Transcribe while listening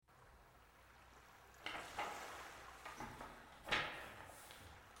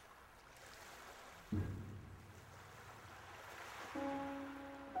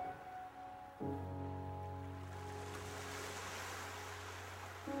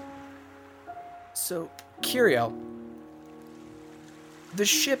So, Curiel, the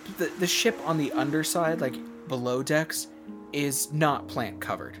ship on the underside, like below decks, is not plant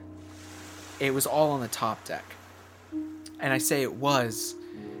covered. It was all on the top deck. And I say it was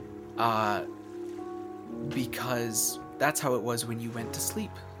because that's how it was when you went to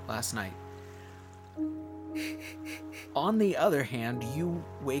sleep last night. On the other hand, you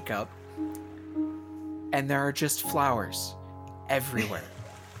wake up and there are just flowers everywhere.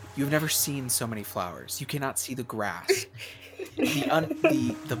 You've never seen so many flowers. You cannot see the grass.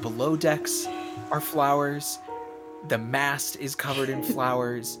 The below decks are flowers. The mast is covered in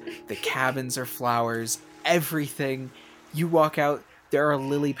flowers. The cabins are flowers. Everything. You walk out, there are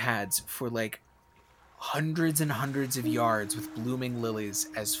lily pads for like hundreds and hundreds of yards with blooming lilies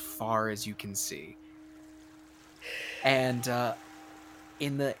as far as you can see. And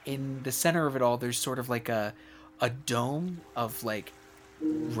in the center of it all, there's sort of like a dome of like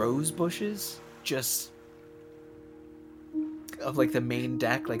rose bushes, just of like the main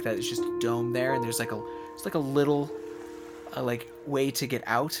deck, like that is just a dome there, and there's like a little like way to get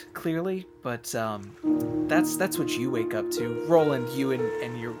out clearly, but that's what you wake up to. Roland, you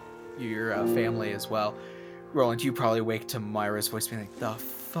and your family as well. Roland, you probably wake to Myra's voice being like, the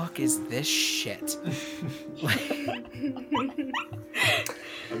fuck is this shit? I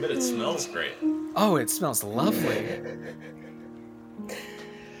bet it smells great. Oh, it smells lovely.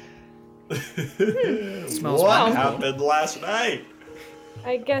 Smells what happened last night?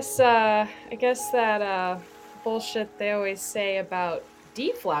 I guess that bullshit they always say about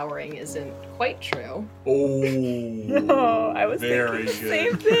deflowering isn't quite true. Oh, no, I was very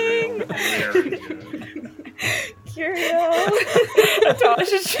thinking good. the same thing. Very good. Curiel.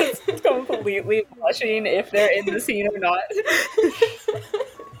 Tosh is just completely blushing if they're in the scene or not.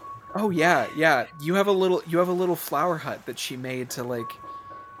 Oh yeah. You have a little flower hut that she made to like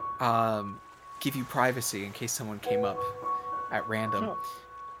give you privacy in case someone came up at random. Oh.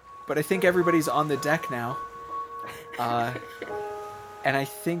 But I think everybody's on the deck now. And I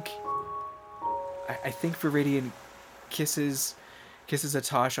think Viridian kisses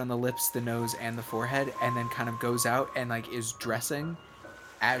Atosh on the lips, the nose, and the forehead, and then kind of goes out and like is dressing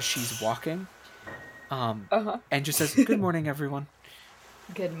as she's walking. And just says, "Good morning, everyone."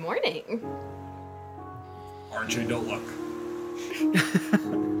 Good morning. RJ, don't look.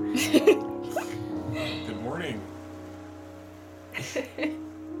 Good morning.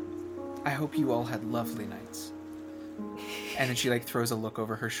 I hope you all had lovely nights. And then she like throws a look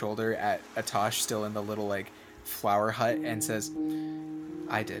over her shoulder at Atosh still in the little like flower hut and says,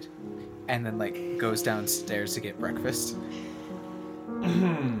 "I did." And then like goes downstairs to get breakfast.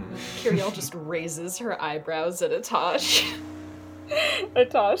 Curiel just raises her eyebrows at Atosh.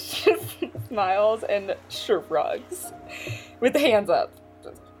 Atosh just smiles and shrugs with the hands up.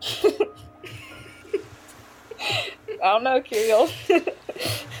 I don't know, Curiel.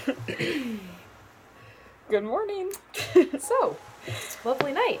 Good morning. So, it's a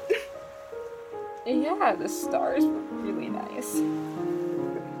lovely night. Yeah, the stars were really nice.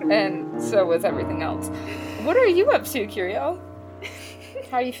 And so was everything else. What are you up to, Curiel?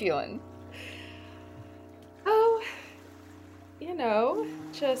 How are you feeling? Oh, you know,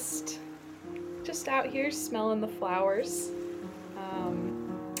 just out here smelling the flowers.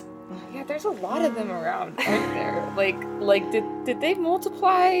 Yeah, there's a lot of them around, aren't there? Like did they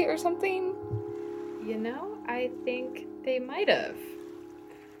multiply or something? You know, I think they might have.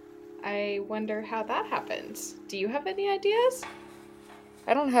 I wonder how that happened. Do you have any ideas?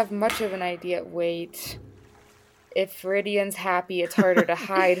 I don't have much of an idea. Wait. If Viridian's happy, it's harder to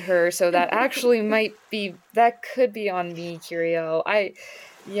hide her, so that actually that could be on me, Curiel.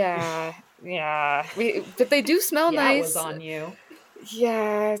 Yeah. But they do smell nice. It was on you.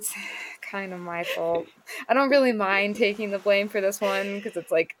 Yeah, it's kind of my fault. I don't really mind taking the blame for this one, because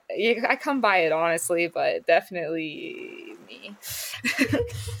it's like, I come by it honestly, but definitely me.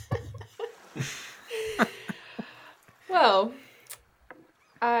 Well,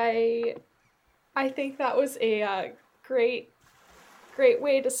 I think that was a great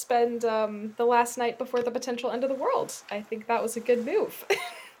way to spend the last night before the potential end of the world. I think that was a good move.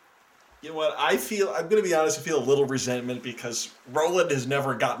 You know what? I'm going to be honest, I feel a little resentment because Roland has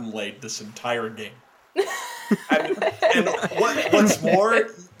never gotten laid this entire game. and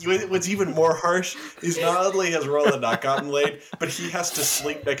what's even more harsh is not only has Roland not gotten laid, but he has to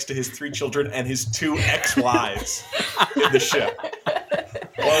sleep next to his 3 children and his 2 ex-wives in the ship.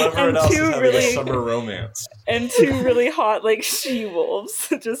 While everyone else is having a summer romance. And 2 really hot, like,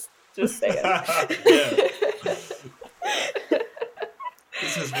 she-wolves. Just saying. Yeah.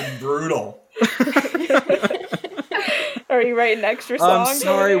 This has been brutal. Are you writing extra songs? I'm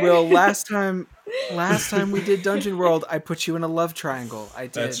sorry, Will. Last time Last time we did Dungeon World, I put you in a love triangle. I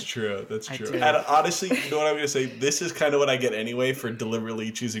did. That's true. That's I true. did. And honestly, you know what I'm going to say? This is kind of what I get anyway for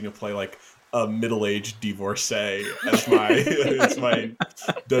deliberately choosing to play like a middle-aged divorcee as my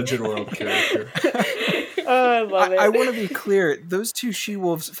Dungeon World character. Oh, I love it. I want to be clear. Those two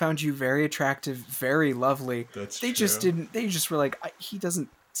she-wolves found you very attractive, very lovely. That's They true. just didn't. They just were like, he doesn't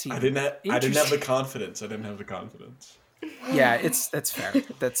seem. I didn't have the interesting." confidence. Yeah, that's fair.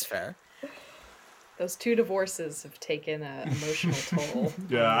 That's fair. Those two divorces have taken an emotional toll.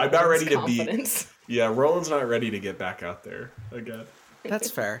 Yeah, on I'm not Roland's ready to be- confidence. Yeah, Roland's not ready to get back out there again. That's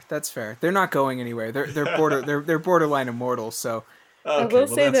fair. That's fair. They're not going anywhere. They're borderline immortal. So Okay, will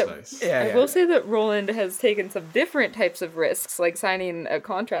well, say that's that- nice. yeah. I will say that Roland has taken some different types of risks, like signing a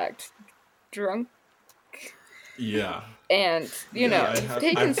contract drunk, Yeah. and you know, I've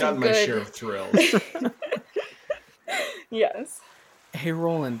taken gotten some my good. share of thrills. Yes. Hey,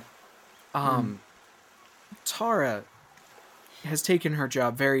 Roland. Tara has taken her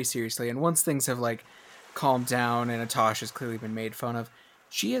job very seriously, and once things have like calmed down and Atosh has clearly been made fun of,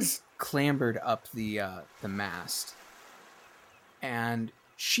 she has clambered up the mast, and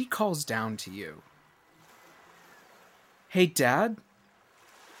she calls down to you. Hey, Dad,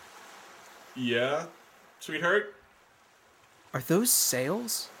 Yeah, sweetheart? are those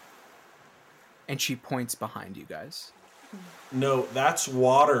sails? And she points behind you guys. No, that's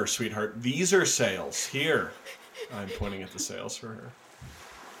water, sweetheart. These are sails. Here. I'm pointing at the sails for her.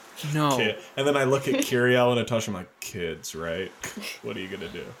 No. Kid. And then I look at Kiriel and Atosh. I'm like, kids, right? What are you going to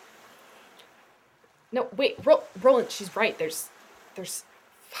do? No, wait, Roland, she's right. There's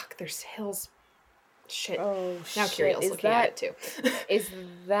hills. Shit. Oh Now shit! Kiriel's looking at it too. Is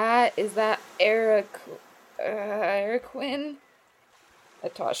that Eriquin?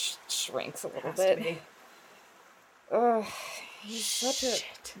 Atosh shrinks a little Has to bit. be. Ugh, he's such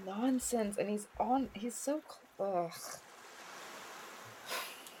Shit. a nonsense, and he's so ugh.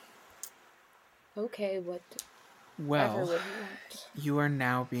 Okay, whatever Well, would he want? you are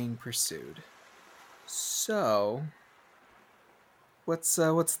now being pursued. So, what's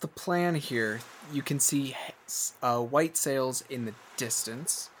the plan here? You can see white sails in the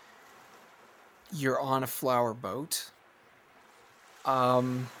distance. You're on a flower boat.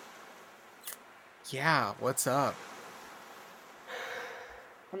 Yeah, what's up?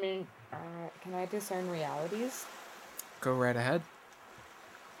 I mean, can I discern realities? Go right ahead.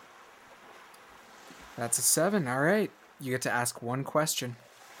 That's a 7. All right. You get to ask one question.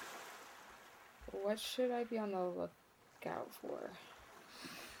 What should I be on the lookout for?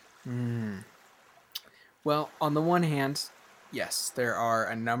 Well, on the one hand, yes, there are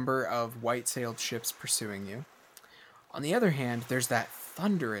a number of white-sailed ships pursuing you. On the other hand, there's that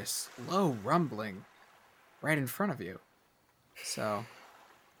thunderous, low rumbling right in front of you. So,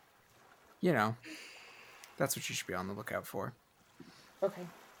 you know, that's what you should be on the lookout for. Okay.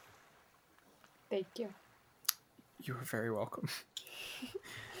 Thank you. You are very welcome.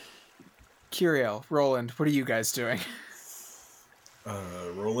 Kiriel, Roland, what are you guys doing?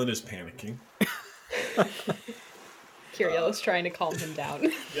 Roland is panicking. Kiriel is trying to calm him down.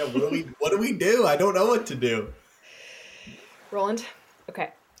 Yeah, what do we do? I don't know what to do. Roland,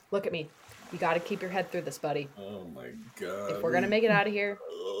 okay, look at me. You got to keep your head through this, buddy. Oh my god. If we're gonna make it out of here,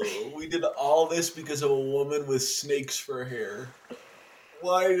 We did all this because of a woman with snakes for hair.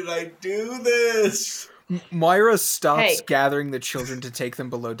 Why did I do this? Moira stops Hey. gathering the children to take them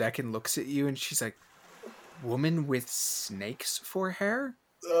below deck and looks at you and she's like, woman with snakes for hair?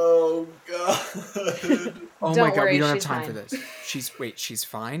 Oh god. Oh Don't my god, worry, we don't have she's time for fine. this. She's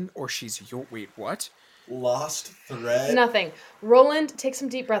fine? Or she's your wait, what? Lost thread. nothing. Roland, take some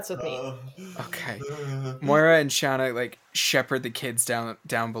deep breaths with me. Okay. Moira and Shauna like shepherd the kids down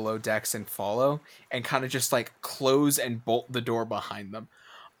below decks and follow and kind of just like close and bolt the door behind them.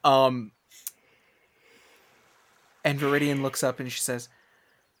 And Viridian looks up and she says,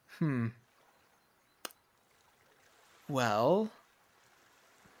 Well,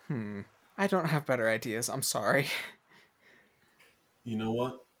 I don't have better ideas. I'm sorry. You know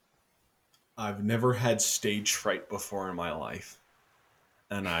what? I've never had stage fright before in my life.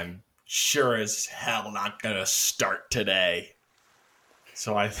 And I'm sure as hell not gonna start today.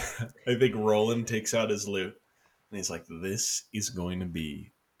 So I think Roland takes out his lute and he's like, this is going to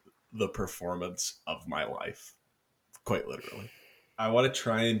be the performance of my life. Quite literally. I want to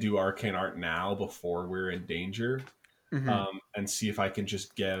try and do arcane art now before we're in danger. And see if I can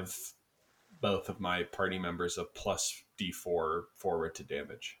just give both of my party members a plus D4 forward to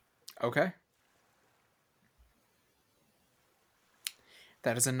damage. Okay.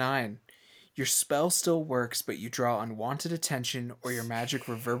 That is a 9. Your spell still works, but you draw unwanted attention or your magic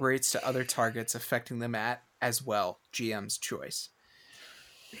reverberates to other targets, affecting them as well. GM's choice.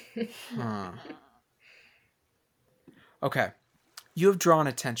 Huh. Okay. You have drawn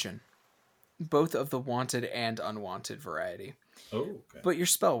attention, both of the wanted and unwanted variety. Oh, okay. But your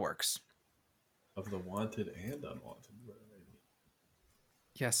spell works. Of the wanted and unwanted variety.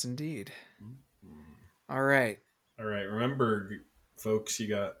 Yes, indeed. Mm-hmm. All right. All right. Remember, folks, you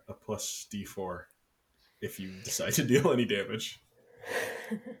got a plus D4 if you decide to deal any damage.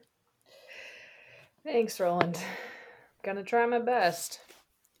 Thanks, Roland. Gonna try my best.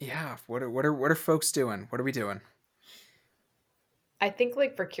 Yeah. What are folks doing? What are we doing? I think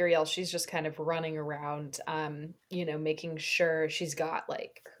like for Curiel, she's just kind of running around, making sure she's got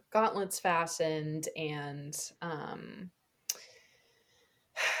like her gauntlets fastened and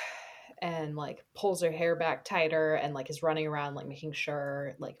like pulls her hair back tighter and like is running around like making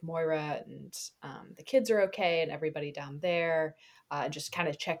sure like Moira and the kids are okay and everybody down there, just kind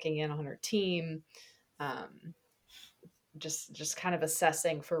of checking in on her team, just kind of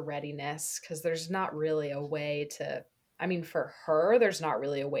assessing for readiness because there's not really a way to. I mean, for her, there's not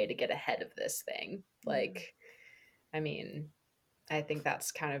really a way to get ahead of this thing. Like, I mean, I think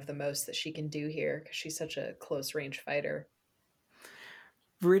that's kind of the most that she can do here because she's such a close range fighter.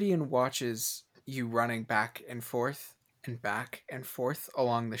 Viridian watches you running back and forth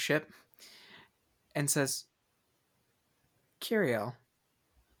along the ship and says, Curiel.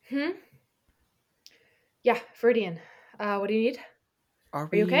 Yeah, Viridian. What do you need? Are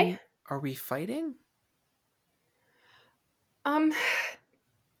you okay? Are we fighting?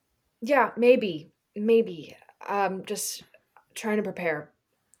 Yeah, maybe. Just trying to prepare.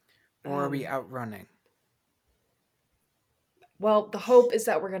 Or are we outrunning? Well, the hope is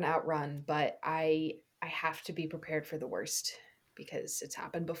that we're going to outrun, but I have to be prepared for the worst because it's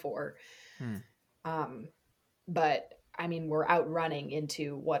happened before. But I mean, we're outrunning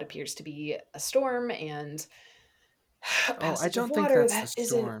into what appears to be a storm and I don't think that's the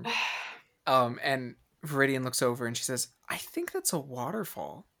storm. And Viridian looks over and she says, I think that's a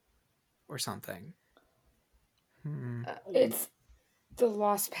waterfall or something. It's the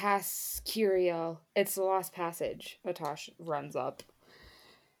Lost Pass, Curiel. It's the Lost Passage. Vatosh runs up.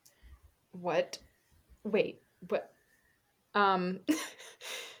 What? Wait, what?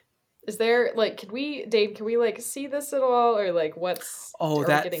 Is there like, can we like see this at all, or like what's? Oh,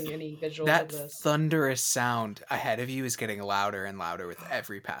 that getting any visuals that of this? Thunderous sound ahead of you is getting louder and louder with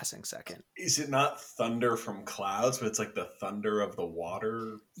every passing second. Is it not thunder from clouds, but it's like the thunder of the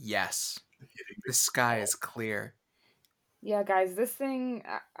water? Yes, the sky is clear. Yeah, guys, this thing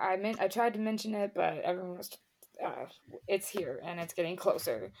I tried to mention it, but everyone was. It's here and it's getting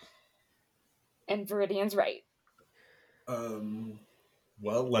closer. And Viridian's right.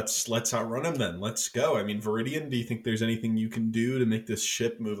 Well, let's outrun him then. Let's go. I mean, Viridian, do you think there's anything you can do to make this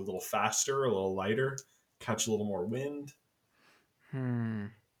ship move a little faster, a little lighter, catch a little more wind?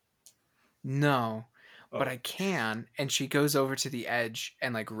 No, but I can. And she goes over to the edge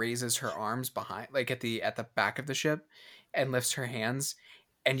and like raises her arms behind, like at the back of the ship, and lifts her hands.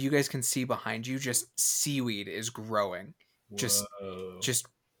 And you guys can see behind you, just seaweed is growing, just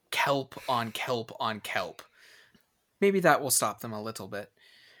kelp on kelp on kelp. Maybe that will stop them a little bit.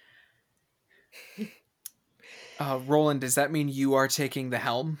 Roland, does that mean you are taking the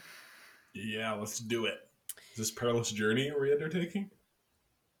helm? Yeah, let's do it. Is this perilous journey we undertaking?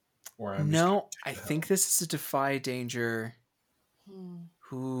 Or no, I think this is a defy danger.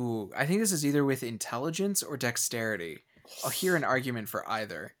 I think this is either with intelligence or dexterity. I'll hear an argument for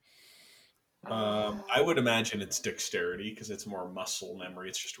either. I would imagine it's dexterity because it's more muscle memory.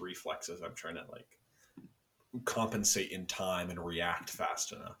 It's just reflexes. I'm trying to like compensate in time and react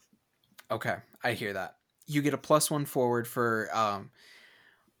fast enough. Okay, I hear that. You get a +1 forward for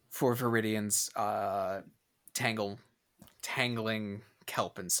Viridian's tangling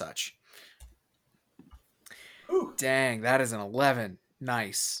kelp and such. Ooh. Dang, that is an 11.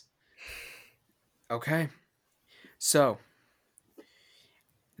 Nice. Okay. So,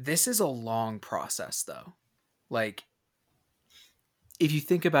 this is a long process though. Like, if you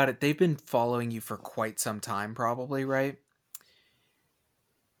think about it, they've been following you for quite some time probably, right?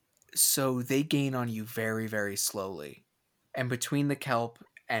 So they gain on you very, very slowly. And between the kelp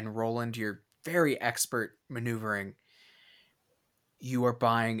and Roland, you're very expert maneuvering. You are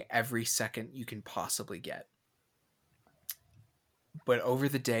buying every second you can possibly get. But over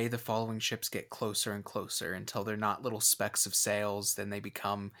the day, the following ships get closer and closer until they're not little specks of sails. Then they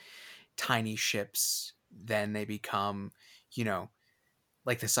become tiny ships. Then they become,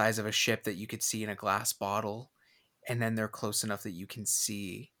 like the size of a ship that you could see in a glass bottle. And then they're close enough that you can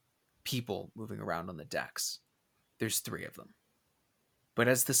see people moving around on the decks. There's 3 of them. But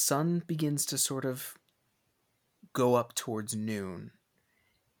as the sun begins to sort of go up towards noon,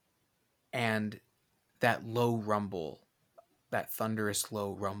 and that low rumble, that thunderous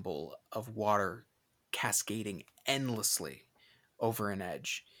low rumble of water cascading endlessly over an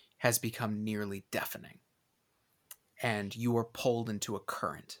edge has become nearly deafening. And you are pulled into a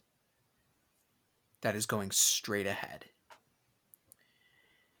current that is going straight ahead.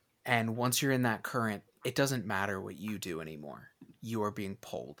 And once you're in that current, it doesn't matter what you do anymore. You are being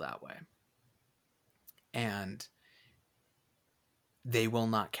pulled that way. And they will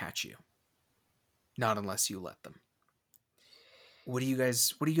not catch you. Not unless you let them. What are you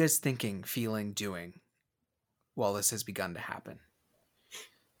guys thinking, feeling, doing while this has begun to happen?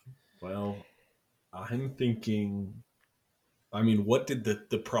 Well, I'm thinking, I mean, what did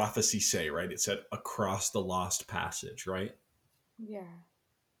the prophecy say, right? It said across the lost passage, right? Yeah.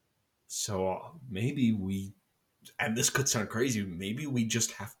 So maybe we, and this could sound crazy, maybe we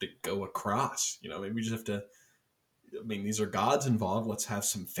just have to go across, maybe we just have to, I mean, these are gods involved. Let's have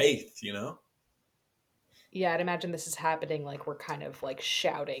some faith, Yeah, I'd imagine this is happening like we're kind of like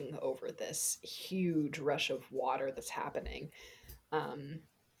shouting over this huge rush of water that's happening. And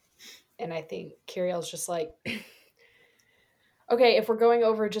I think Kiriel's just like, okay, if we're going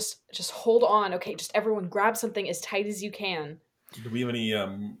over, just hold on. Okay, just everyone grab something as tight as you can. Do we have any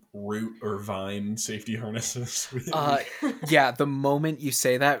root or vine safety harnesses? Yeah, the moment you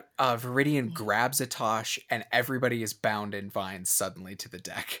say that, Viridian grabs Atosh and everybody is bound in vines suddenly to the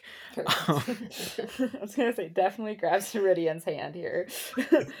deck. I was going to say, definitely grabs Viridian's hand here.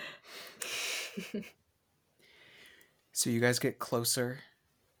 So you guys get closer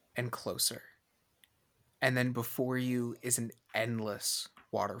and closer. And then before you is an endless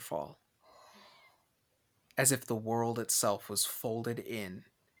waterfall. As if the world itself was folded in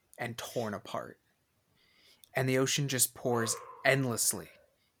and torn apart. And the ocean just pours endlessly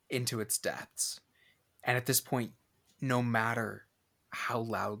into its depths. And at this point, no matter how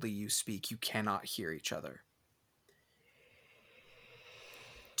loudly you speak, you cannot hear each other.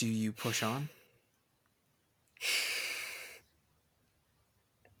 Do you push on?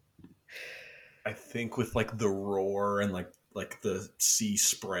 I think with like the roar and like the sea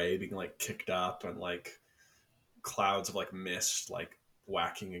spray being like kicked up and like clouds of like mist like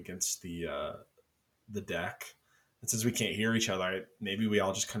whacking against the deck, and since we can't hear each other, maybe we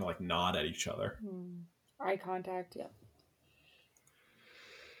all just kind of like nod at each other. Eye contact, yeah.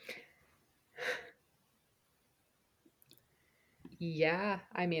 Yeah,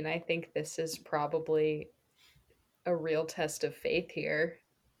 I mean, I think this is probably a real test of faith here.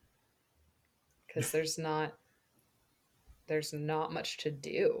 Because there's not much to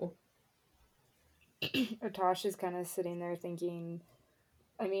do. Atosh is kind of sitting there thinking,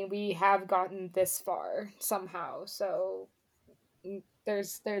 I mean, we have gotten this far somehow, so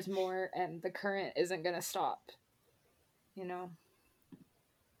there's more, and the current isn't going to stop,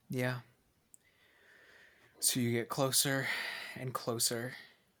 Yeah. So you get closer and closer.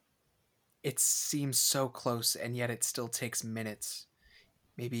 It seems so close, and yet it still takes minutes,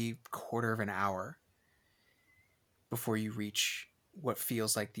 maybe quarter of an hour, before you reach what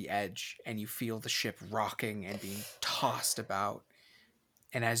feels like the edge, and you feel the ship rocking and being tossed about.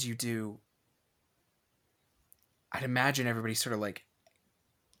 And as you do, I'd imagine everybody sort of like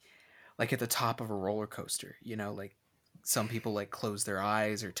at the top of a roller coaster, like some people like close their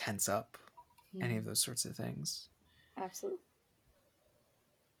eyes or tense up, any of those sorts of things. Absolutely.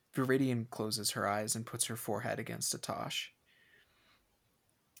 Viridian closes her eyes and puts her forehead against Atosh.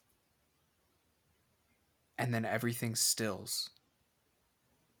 And then everything stills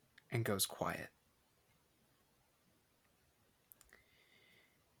and goes quiet.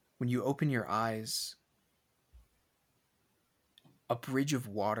 When you open your eyes, a bridge of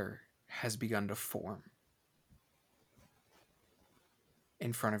water has begun to form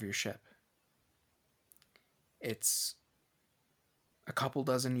in front of your ship. It's a couple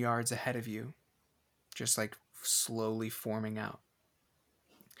dozen yards ahead of you, just like slowly forming out.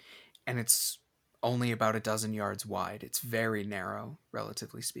 And it's only about a dozen yards wide. It's very narrow,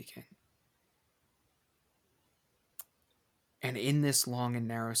 relatively speaking. And in this long and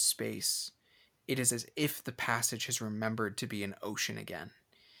narrow space, it is as if the passage has remembered to be an ocean again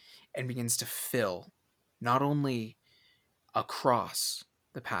and begins to fill not only across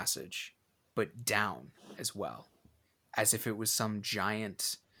the passage, but down as well, as if it was some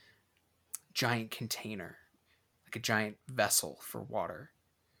giant container, like a giant vessel for water.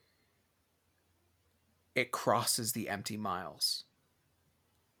 It crosses the empty miles.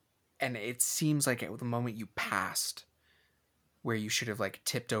 And it seems like at the moment you passed where you should have like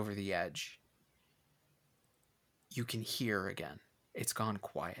tipped over the edge, you can hear again. It's gone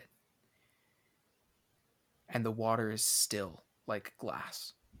quiet. And the water is still like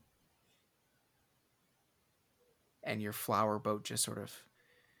glass. And your flower boat just sort of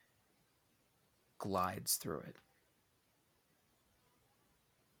glides through it.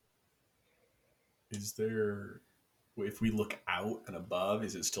 Is there, if we look out and above,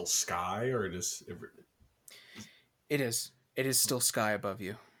 is it still sky or just... It is. It is still sky above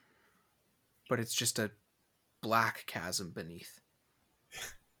you. But it's just a black chasm beneath.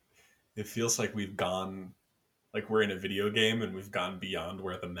 It feels like we've gone, like we're in a video game and we've gone beyond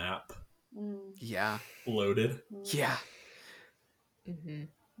where the map Yeah. loaded. Yeah. Mm-hmm.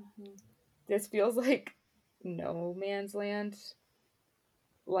 This feels like no man's land.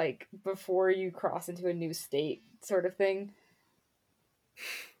 Like before you cross into a new state sort of thing.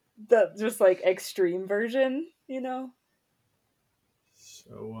 The just like extreme version, you know?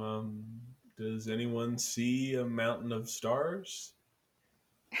 So, does anyone see a mountain of stars?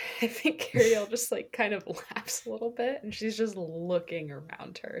 I think Curiel just like kind of laughs a little bit, and she's just looking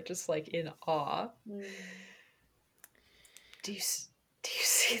around her, just like in awe. Do you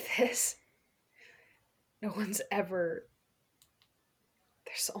see this? No one's ever.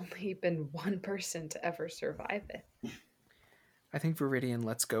 There's only been one person to ever survive it. I think Viridian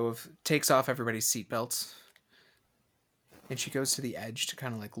takes off everybody's seatbelts. And she goes to the edge to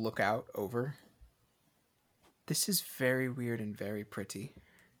kind of like look out over. This is very weird and very pretty.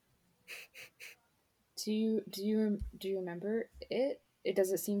 Do you remember it?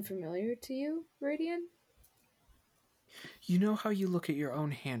 Does it seem familiar to you, Viridian? You know how you look at your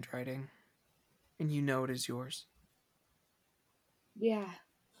own handwriting and you know it is yours? Yeah.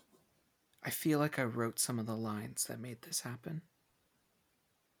 I feel like I wrote some of the lines that made this happen.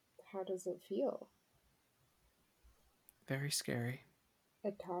 How does it feel? Very scary.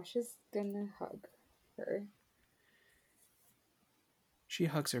 Atasha's gonna hug her. She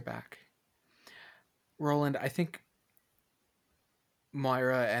hugs her back. Roland, I think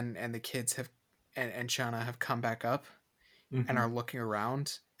Moira and the kids and Shauna have come back up and are looking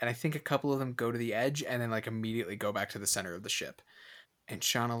around. And I think a couple of them go to the edge and then like immediately go back to the center of the ship. And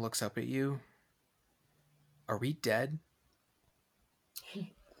Shauna looks up at you. Are we dead?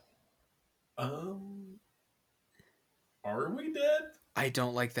 Are we dead? I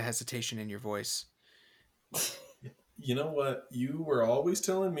don't like the hesitation in your voice. You know what? You were always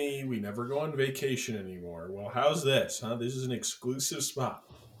telling me we never go on vacation anymore. Well, how's this, huh? This is an exclusive spot.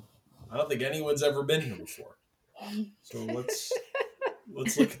 I don't think anyone's ever been here before. So let's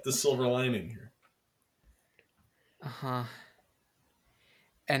look at the silver lining here. Uh-huh.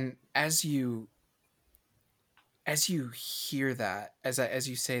 And as you hear that, as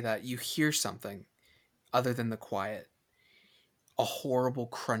you say that, you hear something other than the quiet. A horrible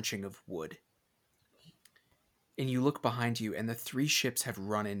crunching of wood. And you look behind you, and the three ships have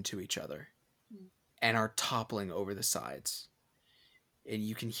run into each other and are toppling over the sides. And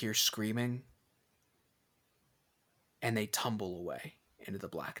you can hear screaming, and they tumble away into the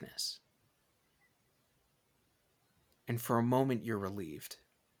blackness. And for a moment, you're relieved.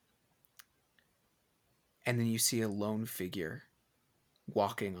 And then you see a lone figure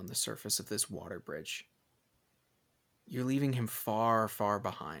walking on the surface of this water bridge. You're leaving him far, far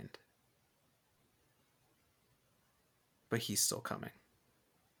behind. But he's still coming.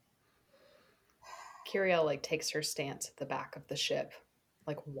 Curiel like takes her stance at the back of the ship,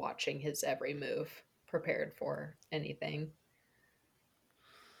 like watching his every move, prepared for anything.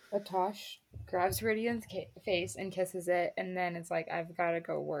 Atash grabs Viridian's face and kisses it, and then it's like, I've got to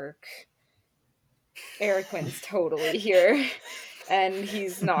go work. Eriquin's totally here, and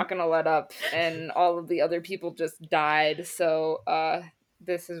he's not going to let up, and all of the other people just died, so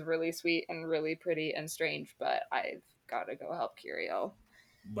this is really sweet and really pretty and strange, but I've got to go help Curiel.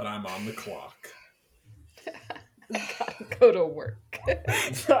 But I'm on the clock. Gotta go to work.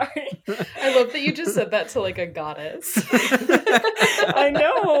 Sorry. I love that you just said that to like a goddess. I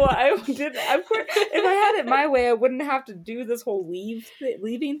know. I did. Of course, if I had it my way, I wouldn't have to do this whole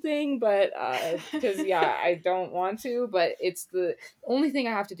leaving thing. But because I don't want to. But it's the only thing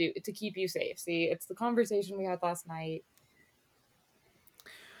I have to do to keep you safe. See, it's the conversation we had last night.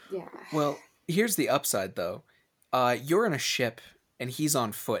 Yeah. Well, here's the upside, though. You're in a ship, and he's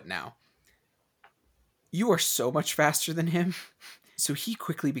on foot now. You are so much faster than him, so he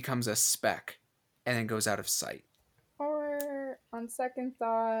quickly becomes a speck and then goes out of sight. Or, on second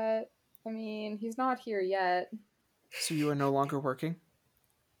thought, I mean, he's not here yet. So you are no longer working?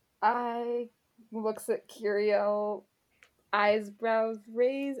 I looks at Curiel, eyebrows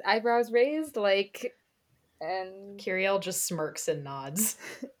raised, like, And Kiriel just smirks and nods.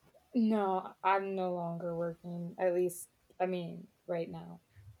 no, I'm no longer working. At least, I mean, right now.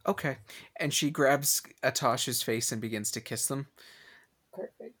 Okay. And she grabs Atash's face and begins to kiss them.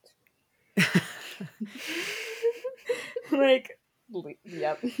 Perfect. Like,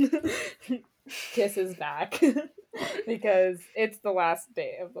 yep. Kisses back. Because it's the last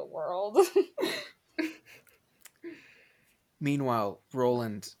day of the world. Meanwhile,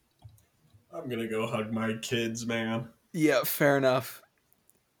 Roland. I'm gonna go hug my kids, man. Yeah, fair enough.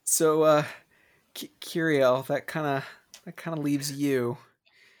 So, Kiriel, that kind of leaves you.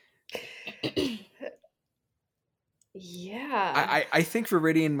 Yeah. I think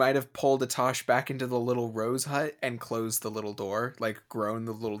Viridian might have pulled Atash back into the little rose hut and closed the little door, like grown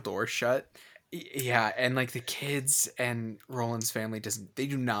the little door shut. Yeah, and like the kids and Roland's family they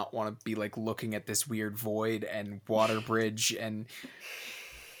do not want to be like looking at this weird void and water bridge and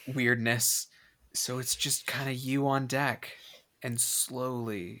weirdness. So it's just kind of you on deck, and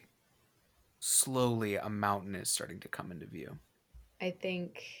slowly a mountain is starting to come into view. I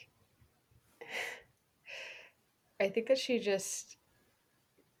think that she just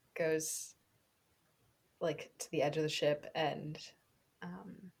goes like to the edge of the ship and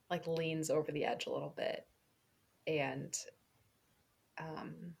like leans over the edge a little bit and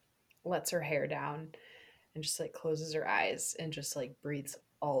lets her hair down and just like closes her eyes and just like breathes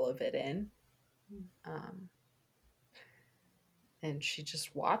all of it in. And she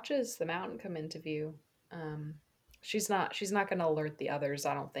just watches the mountain come into view. She's not going to alert the others,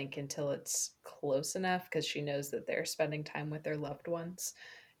 I don't think, until it's close enough, because she knows that they're spending time with their loved ones,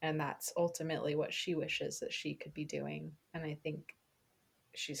 and that's ultimately what she wishes that she could be doing. And I think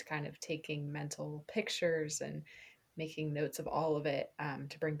she's kind of taking mental pictures and making notes of all of it,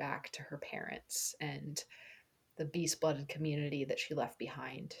 to bring back to her parents and the beast-blooded community that she left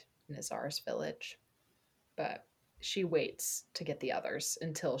behind in Azar's village. But she waits to get the others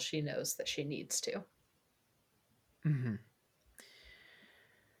until she knows that she needs to. Mm-hmm.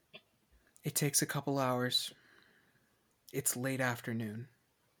 It takes a couple hours. It's late afternoon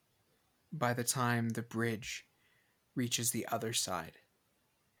by the time the bridge reaches the other side.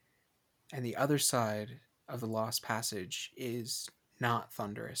 And the other side of the Lost Passage is not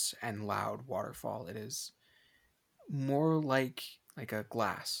thunderous and loud waterfall. It is more like a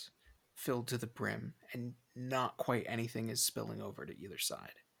glass filled to the brim, and not quite anything is spilling over to either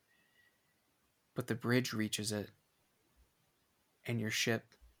side. But the bridge reaches it, and your ship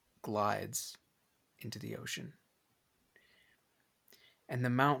glides into the ocean. And the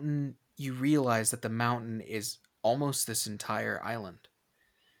mountain, you realize that the mountain is almost this entire island.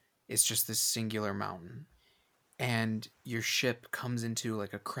 It's just this singular mountain. And your ship comes into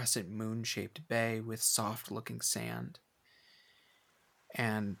like a crescent moon-shaped bay with soft-looking sand.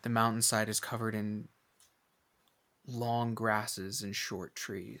 And the mountainside is covered in long grasses and short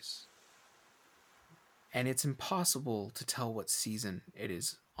trees. And it's impossible to tell what season it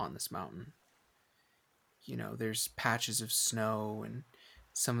is on this mountain. You know, there's patches of snow, and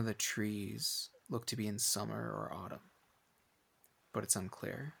some of the trees look to be in summer or autumn, but it's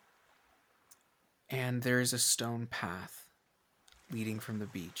unclear. And there is a stone path leading from the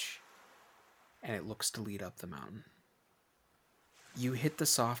beach, and it looks to lead up the mountain. You hit the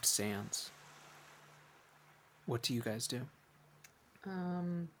soft sands. What do you guys do?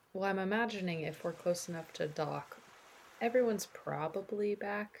 Well, I'm imagining if we're close enough to dock, everyone's probably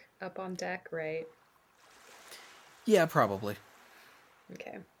back up on deck, right? Yeah, probably.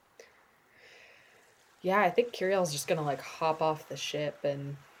 Okay. Yeah, I think Kiriel's just gonna like hop off the ship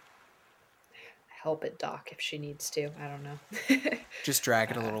and help it dock if she needs to. I don't know. Just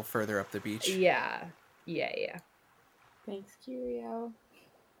drag it a little further up the beach. Yeah. Thanks, Kiriel.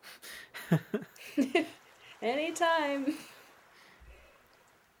 Anytime.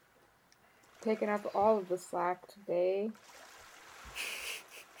 Taking up all of the slack today.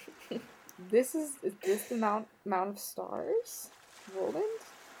 Is this the Mount of Stars? Roland?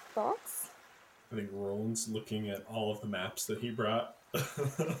 Thoughts? I think Roland's looking at all of the maps that he brought.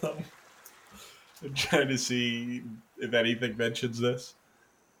 I'm trying to see if anything mentions this.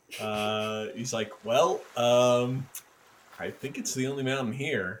 He's like, well, I think it's the only mountain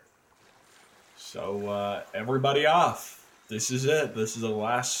here. So, everybody off. This is it. This is the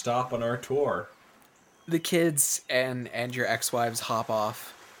last stop on our tour. The kids and your ex-wives hop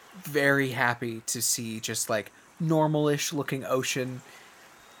off, very happy to see just like normal-ish looking ocean,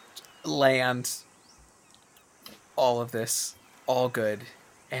 land, all of this, all good.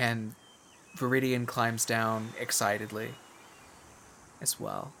 And Viridian climbs down excitedly as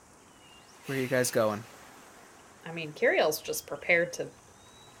well. Where are you guys going? I mean, Kiriel's just prepared to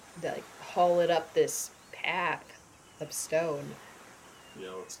like haul it up this path of stone.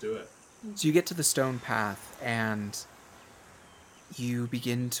 Yeah, let's do it. So you get to the stone path, and you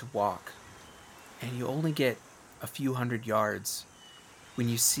begin to walk, and you only get a few hundred yards when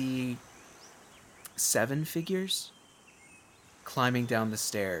you see 7 figures climbing down the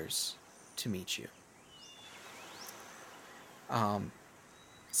stairs to meet you.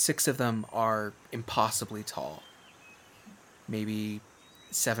 6 of them are impossibly tall, maybe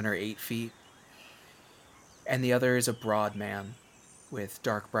 7 or 8 feet, and the other is a broad man with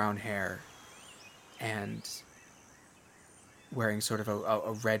dark brown hair and wearing sort of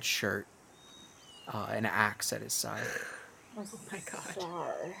a red shirt, an axe at his side. Oh my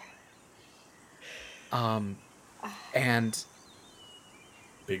god. And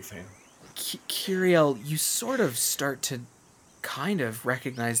Big fan. Kiriel, you sort of start to kind of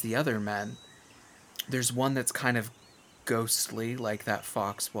recognize the other men. There's one that's kind of ghostly, like that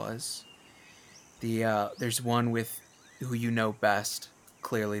fox was. There's one with who you know best,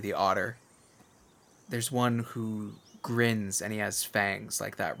 clearly the otter. There's one who grins and he has fangs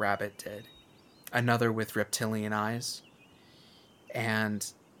like that rabbit did. Another with reptilian eyes. And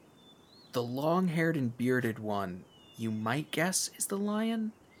the long-haired and bearded one, you might guess is the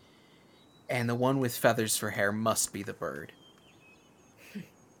lion. And the one with feathers for hair must be the bird.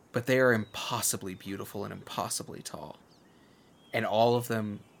 But they are impossibly beautiful and impossibly tall. And all of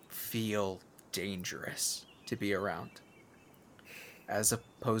them feel dangerous to be around. As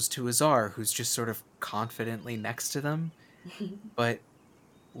opposed to Azar, who's just sort of confidently next to them, but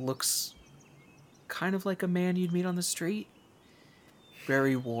looks kind of like a man you'd meet on the street.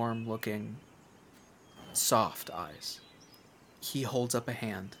 Very warm looking, soft eyes. He holds up a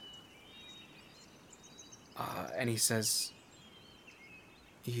hand. And he says,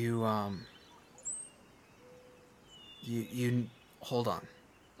 You hold on,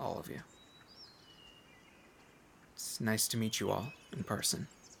 all of you. It's nice to meet you all in person.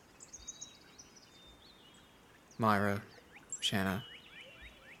 Myra, Shanna,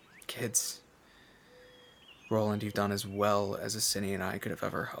 kids. Roland, you've done as well as Asini and I could have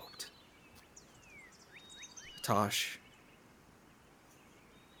ever hoped. Tosh,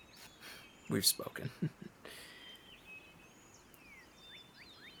 we've spoken.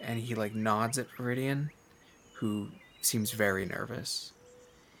 And he nods at Viridian, who seems very nervous.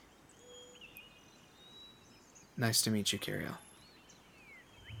 Nice to meet you, Kiriel.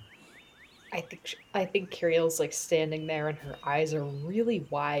 I think Kiriel's standing there and her eyes are really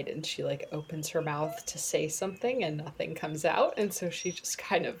wide and she opens her mouth to say something and nothing comes out, and so she just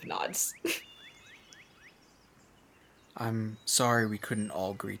kind of nods. I'm sorry we couldn't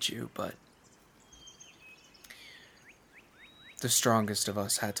all greet you, but the strongest of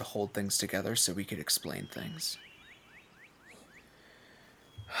us had to hold things together so we could explain things.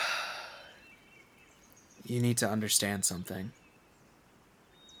 You need to understand something.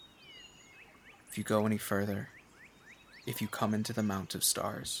 If you go any further, if you come into the Mount of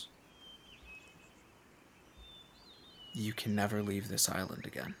Stars, you can never leave this island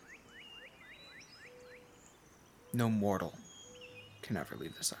again. No mortal can ever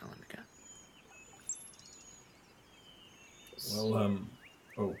leave this island again.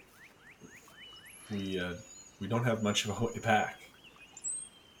 Well, we don't have much of a way back,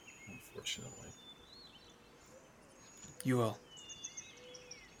 unfortunately. You will.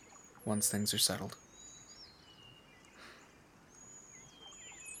 Once things are settled.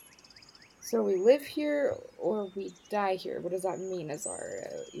 So we live here or we die here? What does that mean, Azar?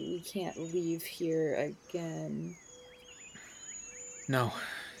 We can't leave here again. No,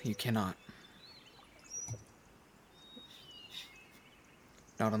 you cannot.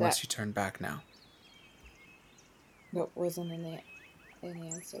 Not unless you turn back now. That wasn't an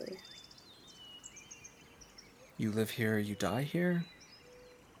answer. You live here, you die here?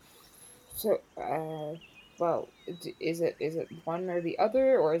 So, well, is it one or the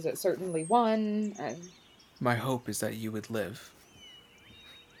other, or is it certainly one? My hope is that you would live.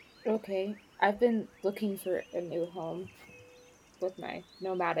 Okay, I've been looking for a new home with my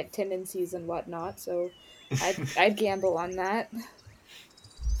nomadic tendencies and whatnot, so I'd gamble on that.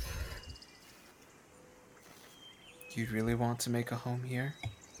 You'd really want to make a home here?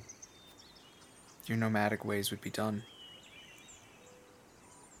 Your nomadic ways would be done.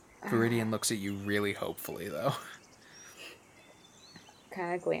 Viridian looks at you really hopefully, though.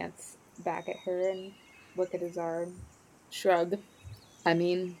 Kind of glance back at her and look at Azar and shrug. I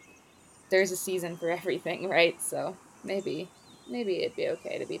mean, there's a season for everything, right? So maybe it'd be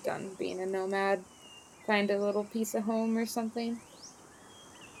okay to be done being a nomad. Find a little piece of home or something.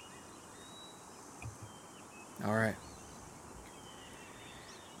 All right.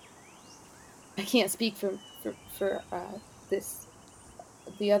 I can't speak for this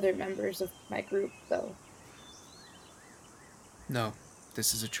the other members of my group, though. No,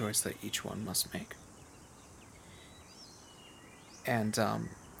 this is a choice that each one must make. And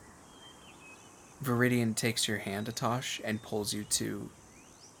Viridian takes your hand, Atosh, and pulls you to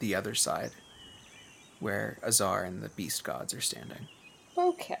the other side, where Azar and the beast gods are standing.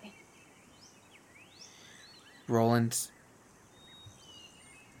 Okay. Roland,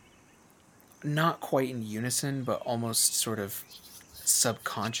 not quite in unison, but almost sort of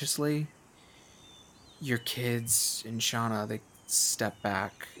subconsciously, your kids and Shauna, they step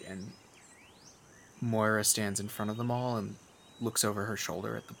back, and Moira stands in front of them all and looks over her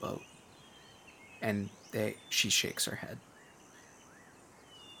shoulder at the boat. And she shakes her head.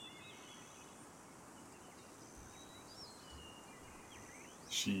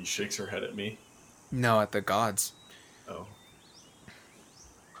 She shakes her head at me. No, at the gods. Oh.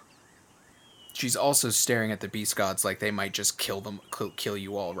 She's also staring at the beast gods like they might just kill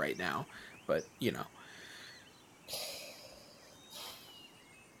you all right now. But, you know.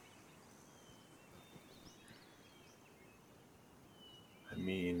 I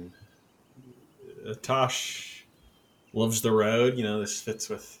mean, Tosh loves the road. You know, this fits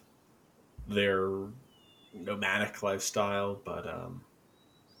with their nomadic lifestyle. But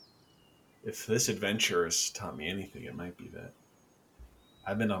if this adventure has taught me anything, it might be that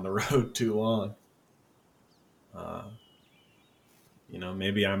I've been on the road too long. You know,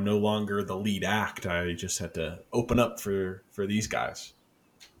 maybe I'm no longer the lead act. I just had to open up for these guys.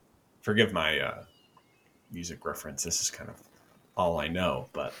 Forgive my music reference. This is kind of all I know,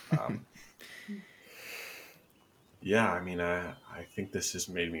 but yeah, I mean, I think this has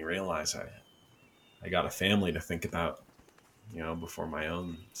made me realize I got a family to think about, you know, before my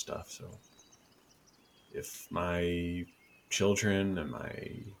own stuff. So if my children and my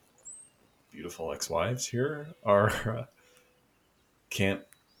beautiful ex-wives here are can't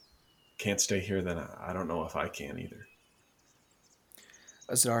stay here, then I don't know if I can either.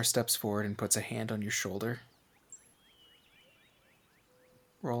 Azar steps forward and puts a hand on your shoulder.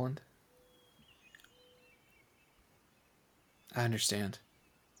 Roland, I understand.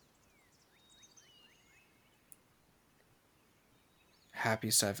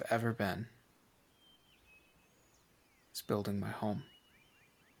 Happiest I've ever been is building my home.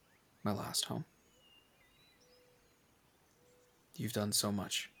 My last home. You've done so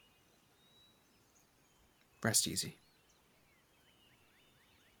much. Rest easy.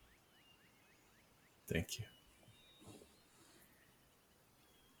 Thank you.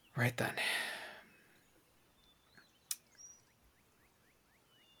 Right then.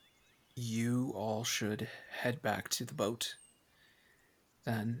 You all should head back to the boat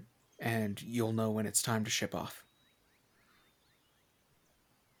then, and you'll know when it's time to ship off.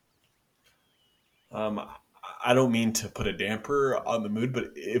 I don't mean to put a damper on the mood,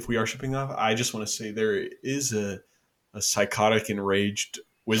 but if we are shipping off, I just want to say there is a psychotic, enraged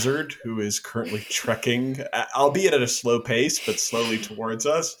wizard who is currently trekking, albeit at a slow pace, but slowly towards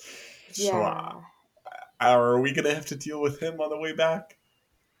us. Yeah. So, are we going to have to deal with him on the way back?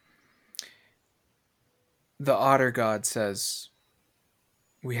 The otter god says,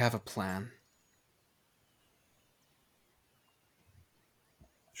 we have a plan.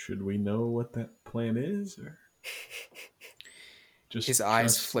 Should we know what that plan is, or just his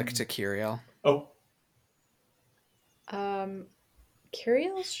eyes flick to Kiriel? Oh,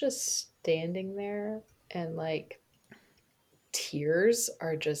 Kiriel's just standing there, and like tears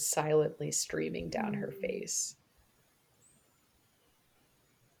are just silently streaming down her face.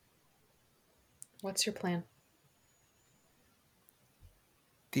 What's your plan?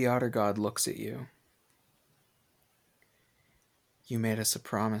 The otter god looks at you. You made us a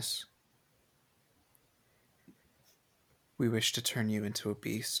promise. We wish to turn you into a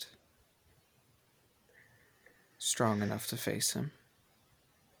beast. Strong enough to face him.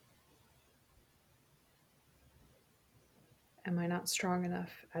 Am I not strong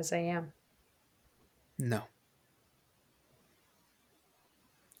enough as I am? No.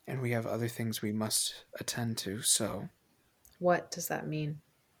 And we have other things we must attend to, so... What does that mean?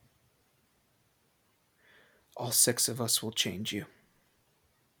 All 6 of us will change you.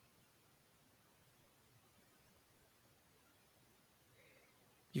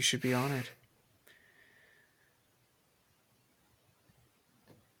 You should be honored.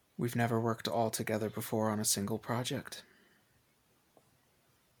 We've never worked all together before on a single project.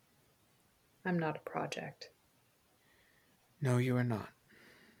 I'm not a project. No, you are not.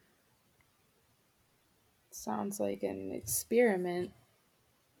 Sounds like an experiment.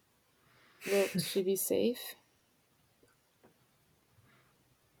 Will she be safe?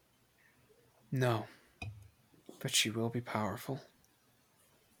 No, but she will be powerful.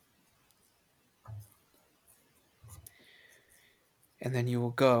 And then you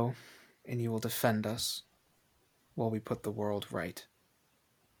will go and you will defend us while we put the world right.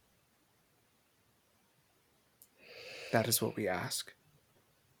 That is what we ask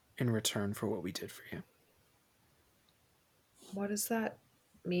in return for what we did for you. What does that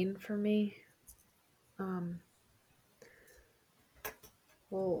mean for me?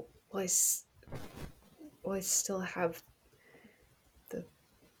 Will I still have the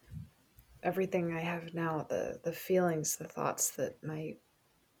everything I have now, the feelings, the thoughts, that my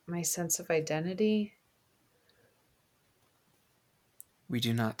sense of identity? We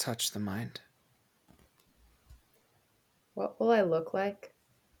do not touch the mind. What will I look like?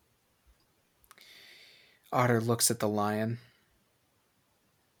 Otter looks at the lion.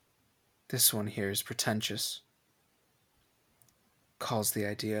 This one here is pretentious. Calls the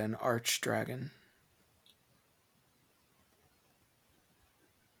idea an archdragon.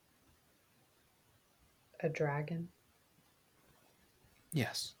 A dragon?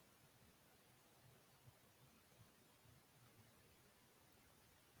 Yes.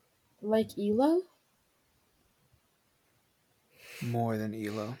 Like Elo? More than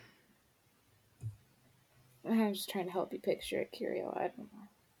Elo. I'm just trying to help you picture it, Curio. I don't know.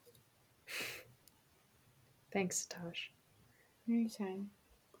 Thanks, Tosh. Anytime.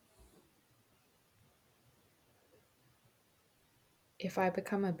 If I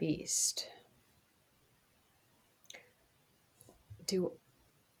become a beast,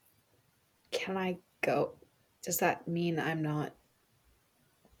 can I go? Does that mean I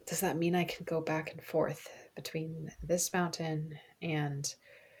can go back and forth between this mountain and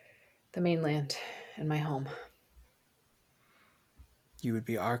the mainland and my home? You would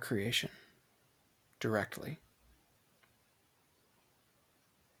be our creation. Directly.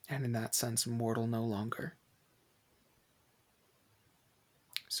 And in that sense, mortal no longer.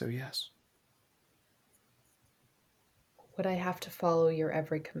 So yes. Would I have to follow your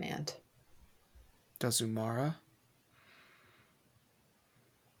every command? Does Umara?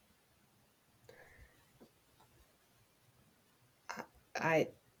 I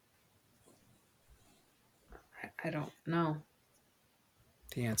don't know.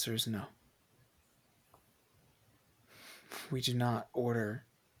 The answer is no. We do not order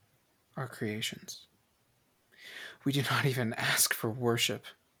our creations. We do not even ask for worship.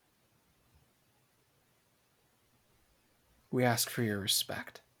 We ask for your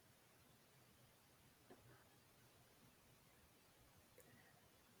respect.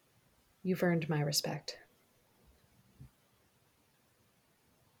 You've earned my respect.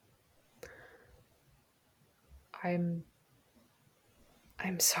 I'm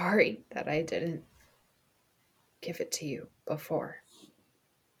sorry that I didn't give it to you before.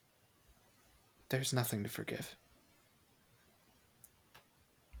 There's nothing to forgive.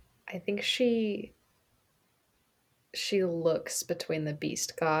 I think she looks between the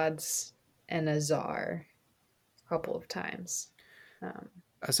beast gods and Azar a couple of times.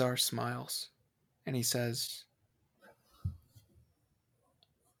 Azar smiles, and he says,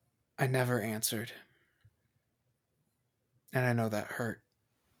 I never answered. And I know that hurt.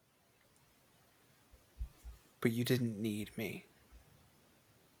 But you didn't need me.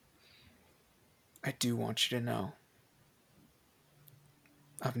 I do want you to know.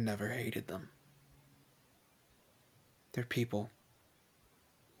 I've never hated them. They're people.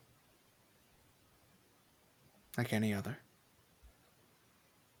 Like any other.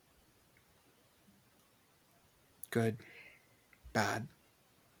 Good, bad,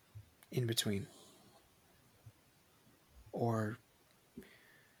 in between. Or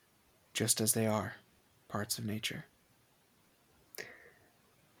just as they are, parts of nature.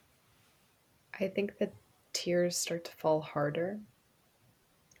 I think the tears start to fall harder.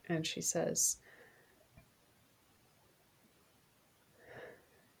 And she says,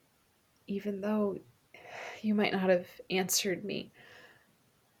 even though you might not have answered me,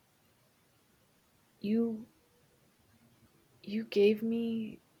 you gave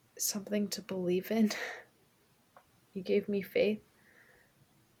me something to believe in. You gave me faith.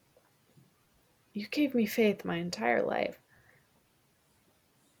 You gave me faith my entire life.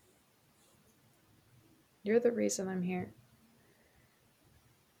 You're the reason I'm here.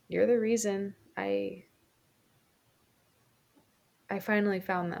 You're the reason I finally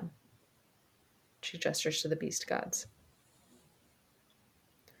found them. She gestures to the beast gods.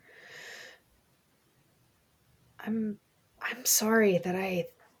 I'm sorry that I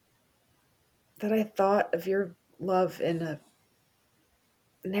thought of your love in a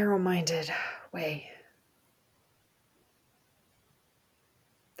narrow-minded way.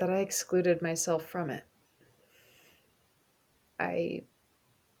 that I excluded myself from it. I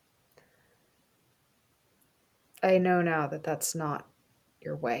know now that that's not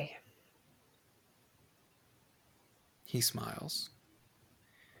your way. He smiles.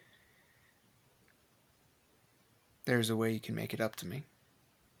 There's a way you can make it up to me.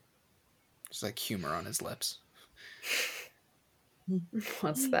 There's like humor on his lips.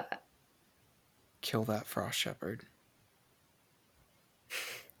 What's that? Kill that frost shepherd.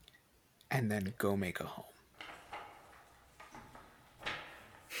 And then go make a home.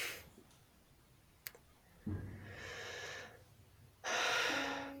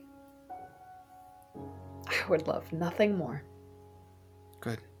 I would love nothing more.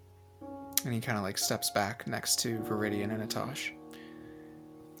 Good. And he kind of like steps back next to Viridian and Atosh.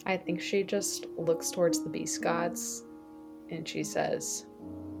 I think she just looks towards the beast gods and she says,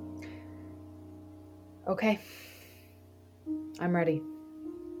 okay, I'm ready.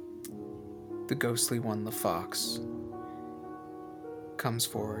 The ghostly one, the fox, comes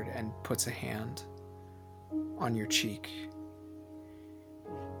forward and puts a hand on your cheek.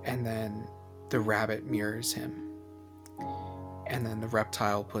 And then the rabbit mirrors him. And then the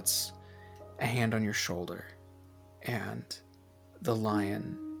reptile puts a hand on your shoulder. And the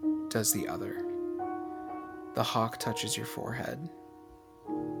lion does the other. The hawk touches your forehead.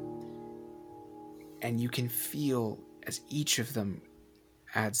 And you can feel as each of them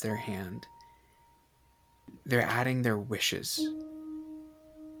adds their hand, they're adding their wishes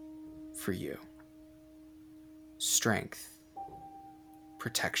for you. Strength,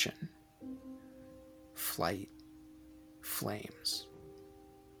 protection, flight, flames.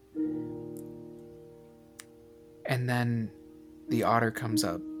 And then the otter comes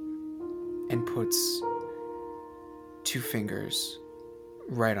up and puts 2 fingers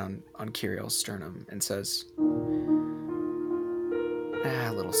right on Kiriel's sternum and says, a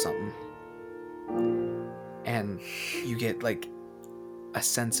little something. And you get like a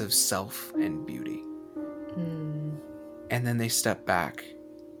sense of self and beauty. And then they step back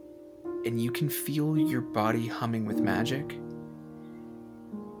and you can feel your body humming with magic.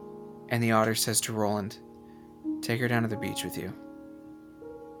 And the otter says to Roland, take her down to the beach with you.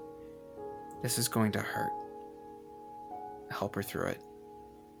 This is going to hurt. Help her through it.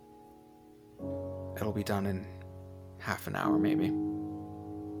 It'll be done in half an hour, maybe.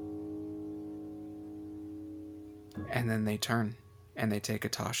 And then they turn and they take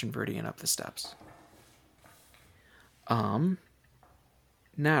Atosh and Viridian up the steps.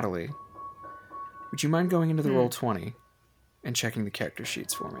 Natalie, would you mind going into the Roll20 and checking the character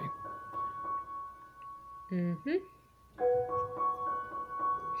sheets for me?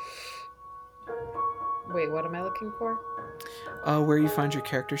 Wait, what am I looking for? Where you find your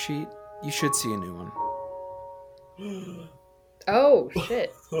character sheet, you should see a new one. Oh,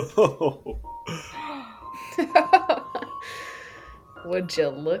 shit. Would you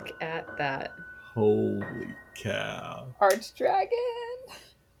look at that? Holy cow. Archdragon.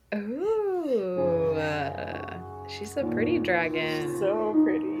 Ooh, she's a pretty dragon. So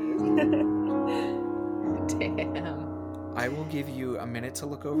pretty. Damn. I will give you a minute to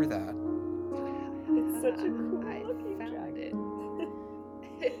look over that. It's such a cool I looking found dragon.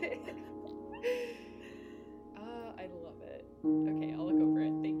 it. I love it. Okay, I'll look over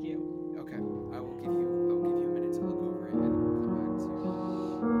it. Thank you. Okay, I will give you a minute to look over it and we'll come back to